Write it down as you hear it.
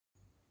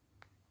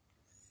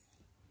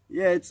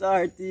Yeah, it's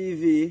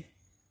RTV.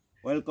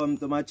 Welcome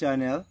to my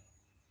channel.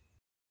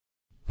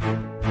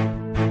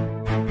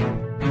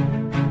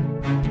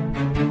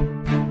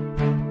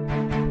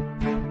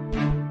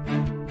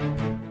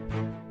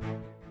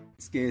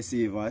 It's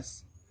KC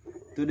Vas.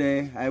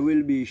 Today, I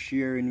will be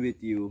sharing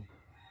with you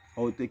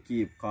how to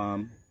keep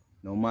calm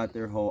no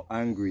matter how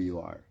angry you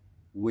are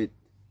with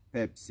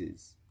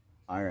Pepsis.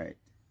 Alright,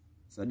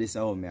 so this is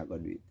how I go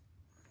do it.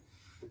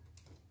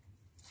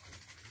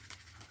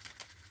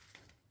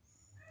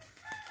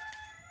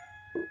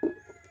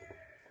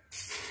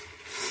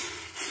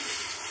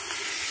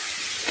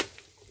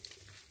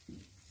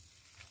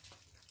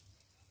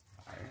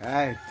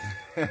 Alright.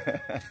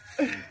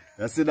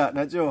 You see that,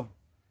 Nacho?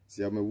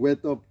 See how me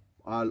wet up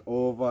all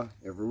over,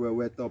 everywhere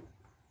wet up.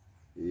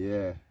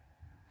 Yeah.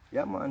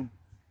 Yeah, man.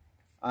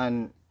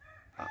 And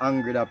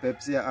angry, that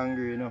Pepsi are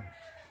angry, you know.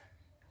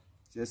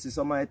 So you see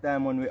some of the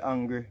time when we're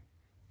angry,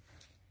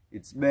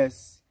 it's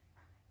best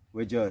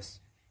we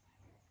just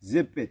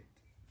zip it.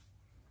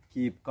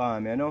 Keep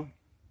calm, you know.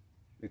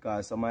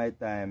 Because some of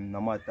the time, no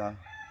matter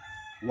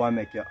what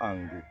make you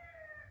angry,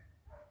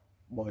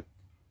 but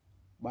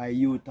by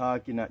you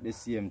talking at the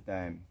same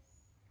time,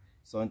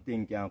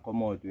 something can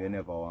come out where you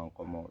never want to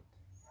come out.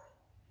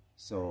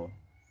 So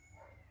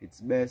it's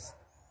best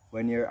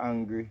when you're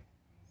angry,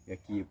 you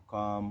keep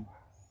calm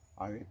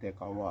or you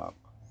take a walk.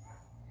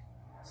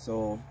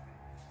 So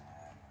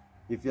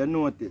if you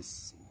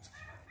notice,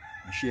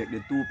 you shake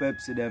the two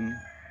Pepsi them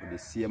with the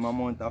same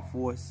amount of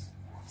force,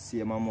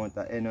 same amount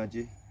of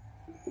energy,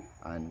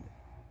 and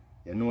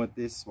you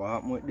notice what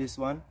happened with this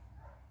one.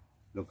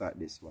 Look at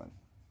this one.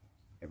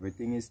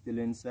 Everything is still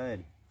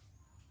inside.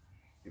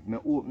 If I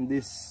open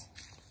this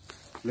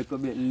a little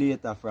bit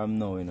later from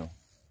now, you know,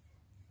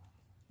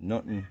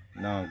 nothing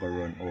now go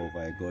run over.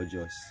 I go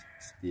just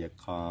stay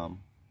calm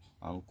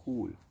and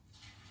cool.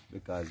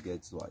 Because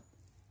guess what?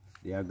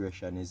 The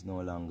aggression is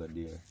no longer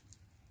there.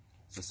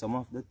 So some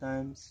of the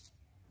times,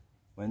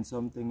 when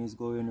something is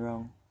going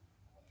wrong,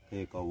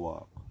 take a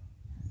walk.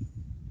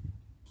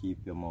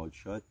 Keep your mouth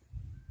shut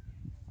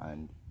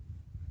and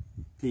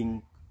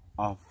think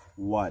of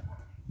what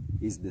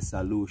is the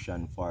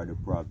solution for the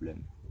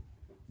problem.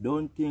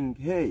 Don't think,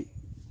 hey,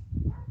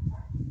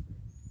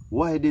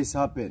 why this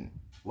happened?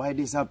 Why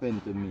this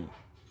happened to me?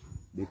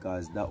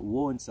 Because that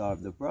won't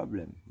solve the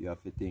problem. You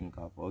have to think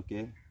of,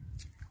 okay,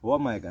 how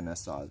am I gonna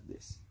solve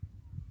this?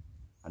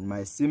 And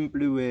my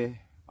simple way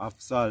of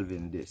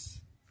solving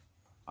this,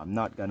 I'm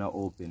not gonna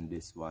open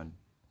this one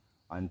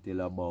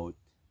until about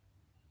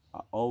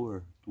an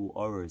hour, 2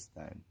 hours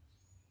time.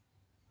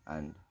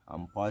 And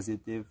I'm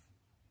positive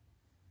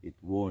it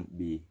won't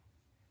be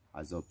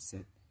as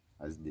upset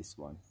as this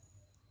one.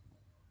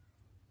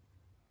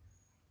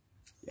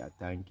 Yeah,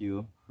 thank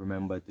you.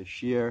 Remember to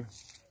share,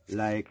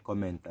 like,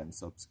 comment, and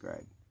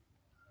subscribe.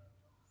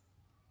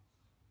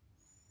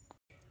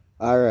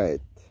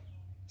 Alright,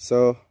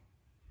 so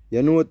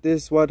you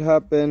notice what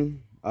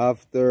happened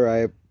after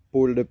I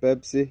pulled the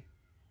Pepsi?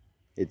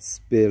 It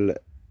spilled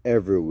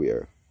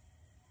everywhere.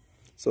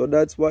 So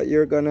that's what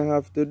you're gonna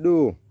have to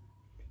do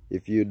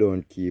if you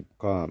don't keep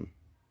calm.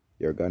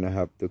 You're gonna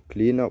have to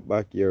clean up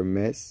back your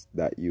mess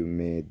that you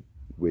made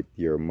with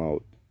your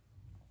mouth.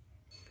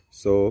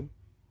 So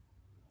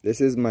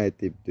this is my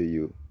tip to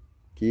you.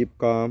 Keep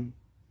calm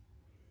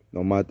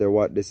no matter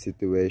what the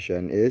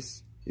situation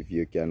is. If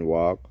you can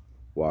walk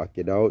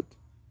it out.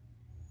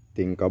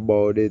 Think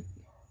about it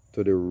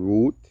to the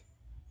root,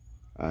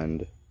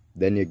 and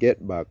then you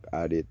get back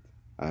at it,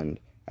 and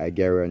I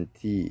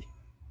guarantee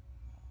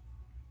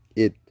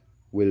it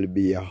will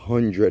be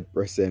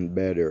 100%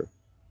 better,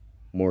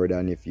 more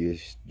than if you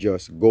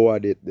just go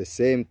at it the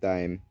same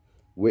time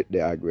with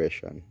the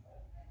aggression.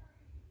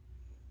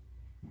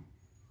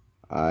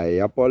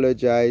 I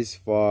apologize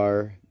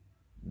for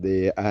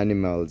the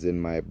animals in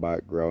my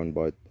background,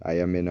 but I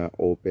am in an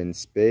open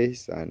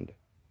space and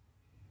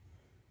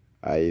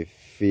I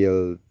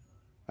felt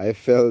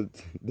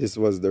this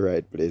was the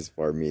right place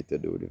for me to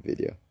do the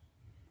video.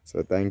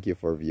 So thank you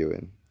for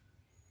viewing.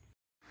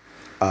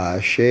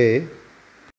 Shay.